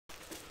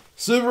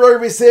Super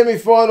Rugby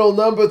semi-final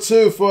number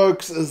 2,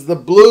 folks, is the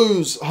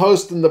Blues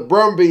hosting the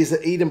Brumbies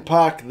at Eden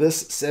Park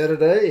this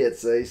Saturday.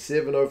 It's a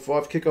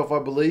 7:05 kickoff,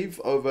 I believe,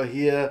 over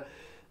here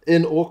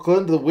in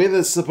Auckland. The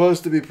weather's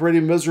supposed to be pretty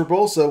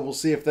miserable, so we'll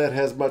see if that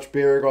has much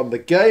bearing on the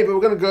game. But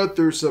we're going to go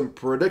through some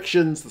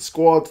predictions, the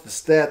squads, the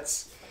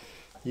stats.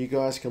 You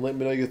guys can let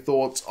me know your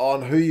thoughts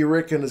on who you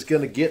reckon is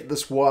going to get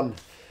this one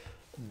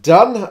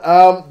done.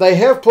 They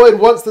have played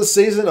once this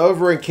season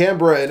over in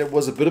Canberra, and it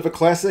was a bit of a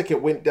classic.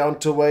 It went down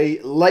to a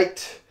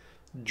late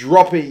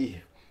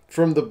droppy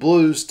from the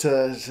Blues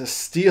to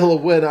steal a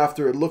win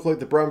after it looked like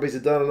the Brumbies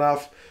had done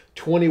enough.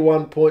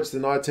 21 points to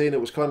 19.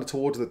 It was kind of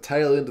towards the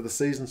tail end of the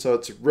season, so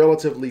it's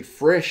relatively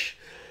fresh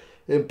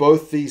in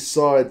both these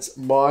sides'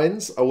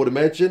 minds, I would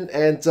imagine.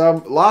 And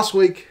last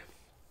week,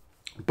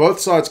 both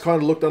sides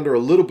kind of looked under a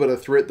little bit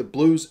of threat. The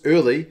Blues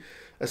early,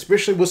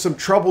 especially with some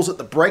troubles at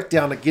the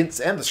breakdown and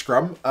the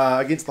scrum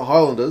against the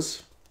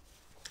Highlanders.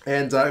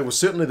 And it was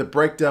certainly the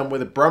breakdown where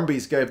the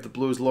Brumbies gave the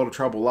Blues a lot of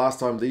trouble last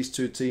time these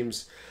two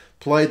teams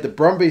played. The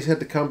Brumbies had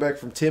to come back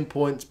from 10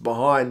 points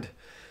behind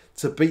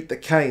to beat the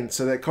Canes.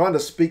 So that kind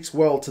of speaks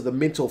well to the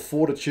mental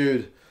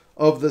fortitude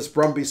of this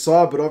Brumbies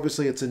side. But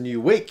obviously it's a new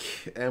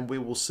week, and we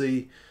will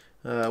see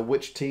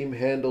which team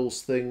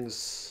handles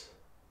things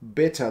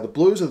better. The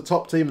Blues are the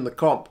top team in the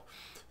comp.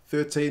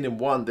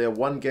 13-1. They're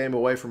one game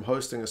away from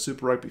hosting a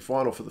Super Rugby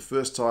final for the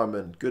first time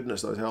in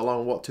goodness knows how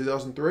long. What,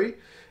 2003?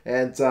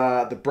 And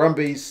the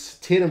Brumbies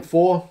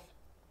 10-4.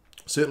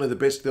 Certainly the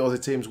best of the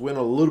Aussie teams. Went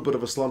on a little bit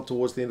of a slump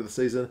towards the end of the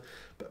season,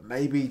 but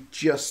maybe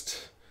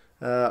just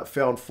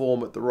found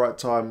form at the right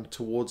time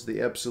towards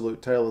the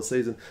absolute tail of the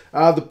season.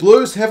 The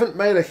Blues haven't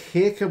made a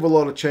heck of a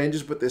lot of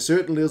changes, but there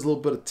certainly is a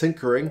little bit of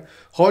tinkering.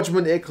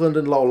 Hodgman, Eklund,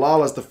 and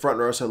Laulala is the front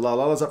row. So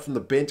Laulala's up from the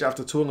bench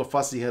after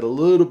Tuungafasi had a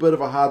little bit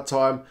of a hard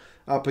time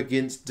up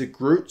against De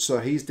Groot, so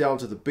he's down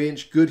to the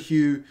bench.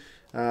 Goodhue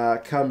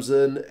comes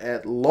in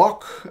at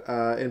lock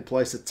in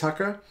place of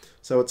Tucker.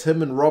 So it's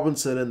him and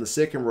Robinson in the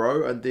second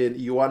row, and then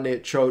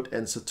Ioane, Choat,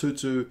 and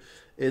Sotutu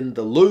in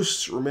the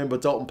loose. Remember,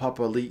 Dalton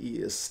Papali'i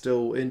is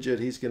still injured.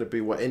 He's going to be,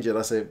 injured?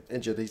 I say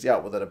injured. He's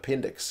out with an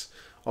appendix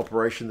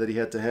operation that he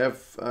had to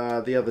have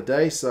the other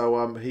day.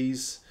 So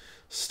he's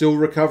still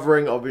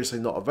recovering, obviously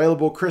not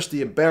available.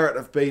 Christie and Barrett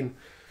have been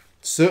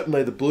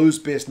certainly the Blues'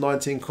 best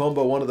 19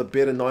 combo, one of the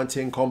better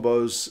 19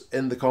 combos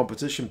in the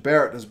competition.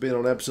 Barrett has been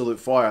on absolute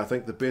fire. I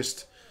think the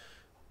best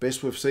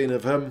we've seen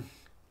of him,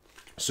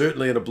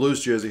 certainly in a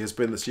Blues jersey, has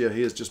been this year.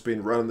 He has just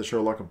been running the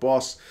show like a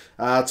boss.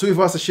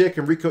 Tuivasa-Sheck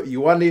and Rieko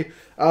Ioane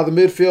are the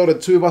midfield, and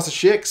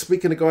Tuivasa-Sheck,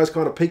 speaking of guys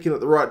kind of peaking at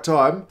the right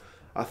time,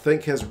 I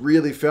think has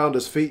really found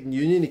his feet in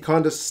Union. He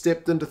kind of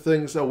stepped into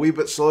things a wee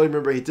bit slowly.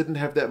 Remember, he didn't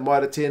have that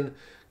Mitre 10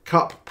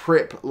 Cup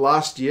prep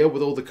last year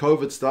with all the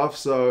COVID stuff,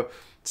 so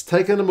it's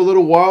taken him a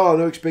little while. I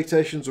know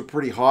expectations were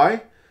pretty high.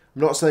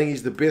 I'm not saying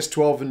he's the best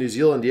 12 in New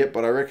Zealand yet,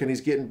 but I reckon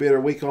he's getting better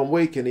week on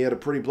week, and he had a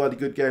pretty bloody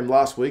good game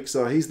last week.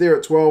 So he's there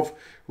at 12.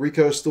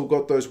 Rieko's still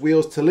got those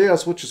wheels. Telea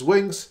switches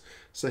wings,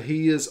 so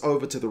he is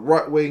over to the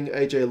right wing.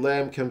 AJ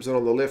Lamb comes in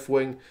on the left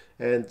wing,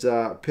 and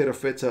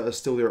Perofeta is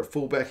still there at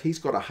fullback. He's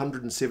got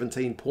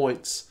 117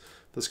 points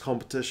this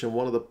competition,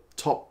 one of the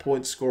top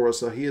point scorers,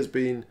 so he has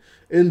been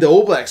in the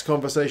All Blacks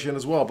conversation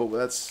as well, but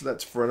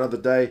that's for another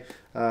day.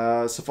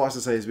 Suffice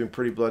to say, he's been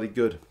pretty bloody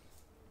good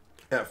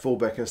at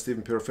fullback as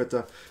Stephen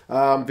Perofeta.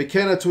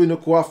 Vikena,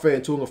 Tuinukuafe,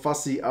 and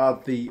Tuungafasi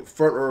are the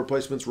front row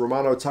replacements.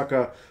 Romano,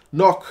 Tucker,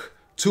 Nock,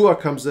 Tua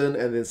comes in,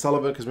 and then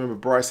Sullivan, because remember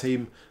Bryce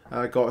Heem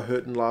got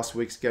hurt in last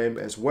week's game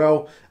as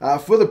well.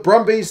 For the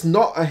Brumbies,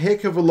 not a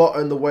heck of a lot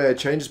in the way of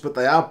changes, but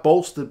they are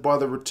bolstered by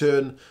the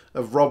return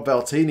of Rob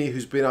Valtini,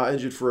 who's been out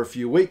injured for a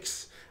few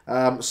weeks.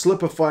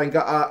 Slipper,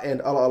 Fainga'a, and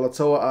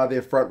Laulala are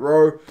their front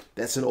row.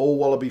 That's an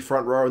all-Wallaby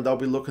front row, and they'll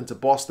be looking to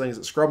boss things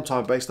at scrum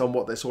time based on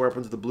what they saw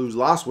happen to the Blues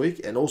last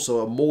week, and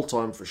also a maul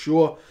time for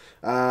sure.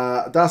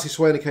 Darcy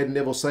Soane and Caden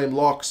Neville, same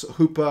locks.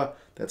 Hooper,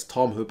 that's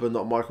Tom Hooper,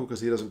 not Michael,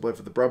 because he doesn't play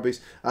for the Brumbies.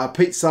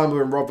 Pete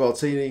Samu and Rob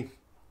Valtini,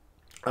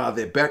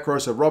 their back row.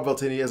 So Rob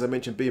Valtini, as I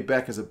mentioned, being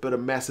back is a bit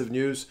of massive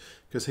news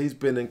because he's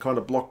been in kind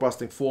of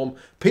blockbusting form.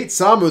 Pete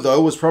Samu,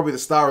 though, was probably the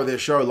star of their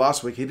show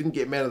last week. He didn't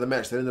get man of the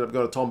match. They ended up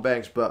going to Tom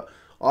Banks, but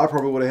I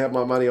probably would have had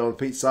my money on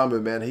Pete Samu,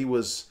 man. He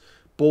was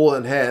ball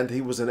in hand.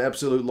 He was an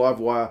absolute live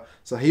wire.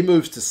 So he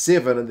moves to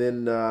 7, and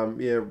then,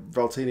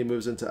 Valtini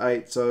moves into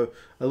 8. So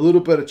a little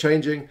bit of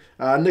changing.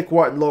 Nick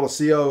White and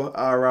Lolosio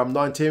are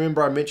 9-10.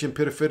 Remember I mentioned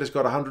Perofeta's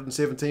got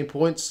 117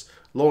 points.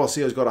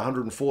 Lolosio's got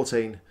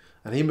 114,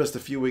 and he missed a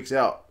few weeks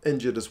out,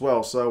 injured as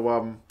well. So,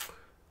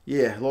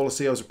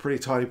 Lolosio's a pretty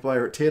tidy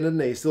player at 10, isn't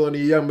he? He's still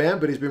only a young man,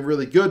 but he's been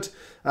really good.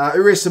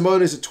 Ure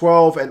Simone is at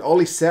 12, and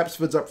Ollie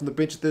Sapsford's up from the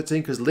bench at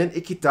 13 because Len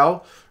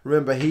Ikitau,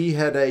 remember, he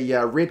had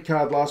a red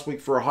card last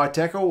week for a high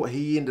tackle.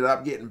 He ended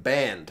up getting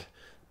banned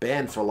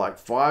for like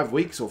 5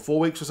 weeks or 4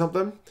 weeks or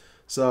something.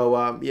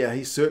 So,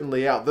 he's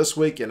certainly out this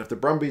week, and if the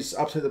Brumbies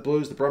upset the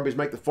Blues, the Brumbies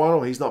make the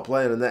final, he's not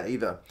playing in that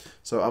either.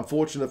 So,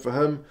 unfortunate for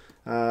him.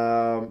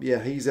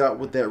 He's out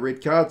with that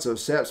red card, so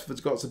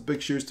Sapsford's got some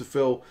big shoes to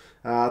fill.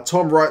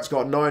 Tom Wright's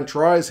got 9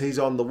 tries. He's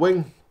on the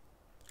wing.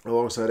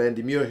 alongside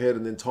Andy Muirhead,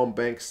 and then Tom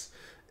Banks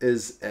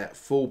is at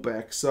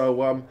fullback.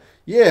 So,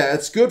 yeah,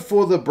 it's good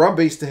for the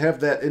Brumbies to have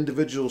that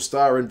individual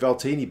star in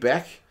Valtini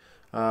back.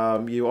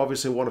 You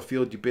obviously want to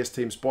field your best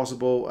teams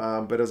possible,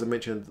 but as I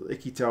mentioned,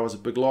 Ikitau is a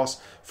big loss.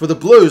 For the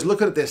Blues,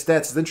 looking at their stats,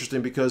 it's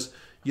interesting because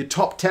your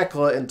top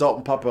tackler in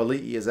Dalton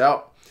Papali'i is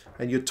out,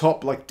 and your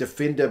top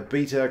defender,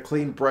 beater,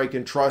 clean break,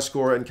 and try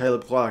scorer in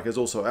Caleb Clark is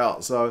also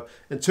out. So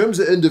in terms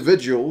of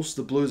individuals,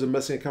 the Blues are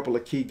missing a couple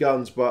of key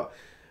guns, but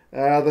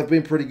they've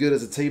been pretty good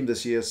as a team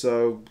this year,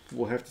 so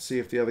we'll have to see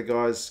if the other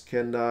guys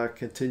can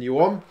continue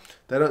on.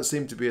 They don't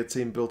seem to be a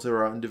team built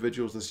around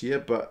individuals this year,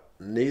 but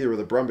neither are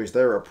the Brumbies.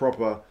 They're a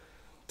proper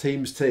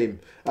team's team.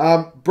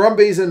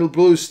 Brumbies and the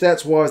Blues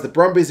stats-wise, the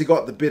Brumbies have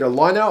got the better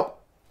line-out.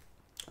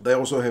 They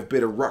also have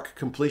better ruck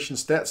completion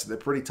stats, so they're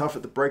pretty tough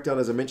at the breakdown.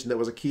 As I mentioned, that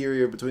was a key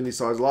area between these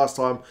sides last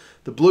time.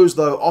 The Blues,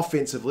 though,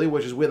 offensively,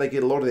 which is where they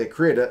get a lot of their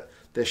credit,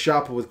 they're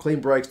sharper with clean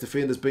breaks,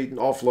 defenders beaten,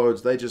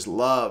 offloads. They just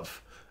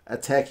love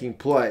attacking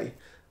play.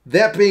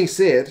 That being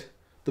said,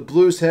 the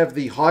Blues have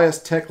the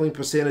highest tackling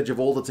percentage of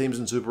all the teams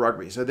in Super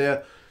Rugby. So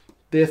their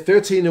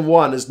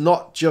 13-1 is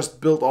not just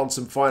built on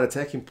some fine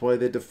attacking play.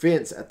 Their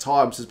defence at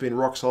times has been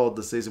rock solid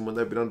this season when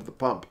they've been under the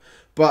pump.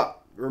 But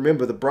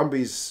remember, the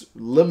Brumbies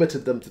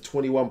limited them to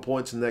 21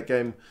 points in that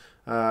game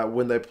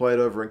when they played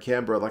over in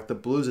Canberra. The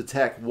Blues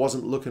attack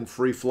wasn't looking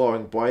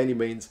free-flowing by any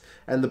means.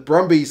 And the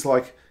Brumbies,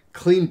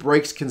 clean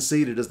breaks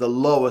conceded is the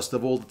lowest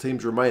of all the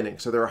teams remaining.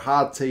 So they're a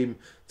hard team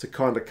to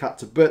kind of cut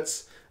to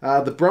bits.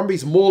 The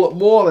Brumbies maul it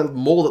more. They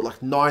mauled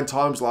it 9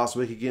 times last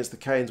week against the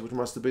Canes, which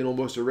must have been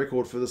almost a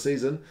record for the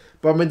season.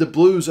 But, I mean, the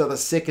Blues are the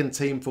second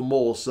team for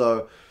maul.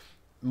 So,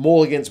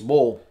 maul against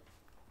maul.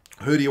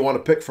 Who do you want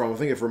to pick from? I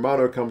think if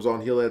Romano comes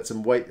on, he'll add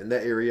some weight in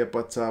that area.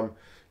 But,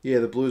 yeah,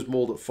 the Blues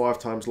mauled it 5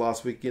 times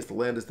last week against the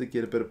Landers. Did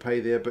get a bit of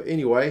pay there. But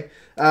anyway,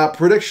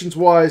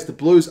 predictions-wise, the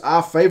Blues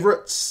are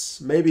favourites.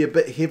 Maybe a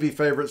bit heavy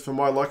favourites for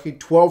my liking.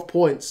 12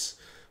 points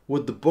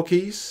with the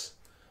bookies.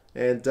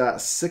 And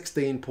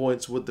 16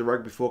 points with the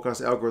Rugby Forecast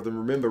algorithm.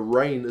 Remember,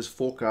 rain is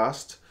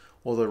forecast.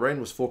 Although rain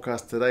was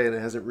forecast today and it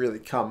hasn't really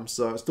come.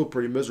 So it's still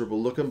pretty miserable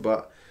looking.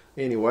 But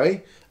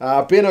anyway,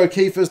 Ben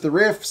O'Keefe is the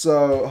ref.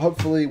 So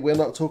hopefully we're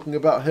not talking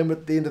about him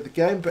at the end of the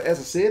game. But as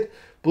I said,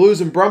 Blues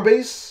and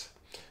Brumbies.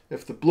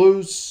 If the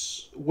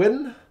Blues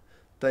win,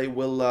 they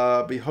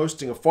will be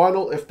hosting a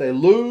final. If they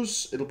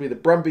lose, it'll be the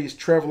Brumbies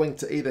travelling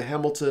to either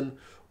Hamilton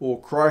or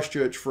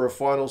Christchurch for a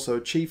final. So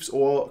Chiefs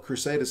or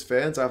Crusaders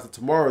fans, after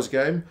tomorrow's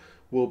game,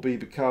 will be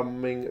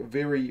becoming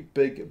very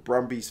big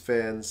Brumbies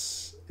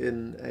fans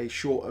in a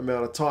short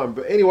amount of time.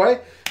 But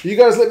anyway, you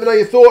guys let me know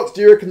your thoughts.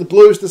 Do you reckon the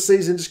Blues this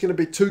season just going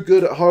to be too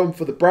good at home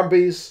for the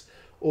Brumbies?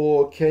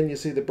 Or can you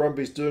see the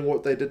Brumbies doing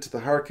what they did to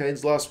the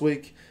Hurricanes last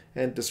week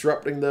and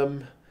disrupting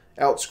them,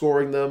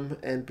 outscoring them,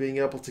 and being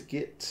able to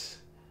get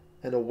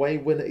an away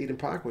win at Eden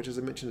Park, which, as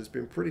I mentioned, has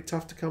been pretty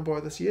tough to come by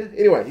this year.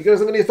 Anyway, you guys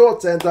have any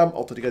thoughts, and I'll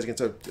talk to you guys again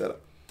soon. See you later.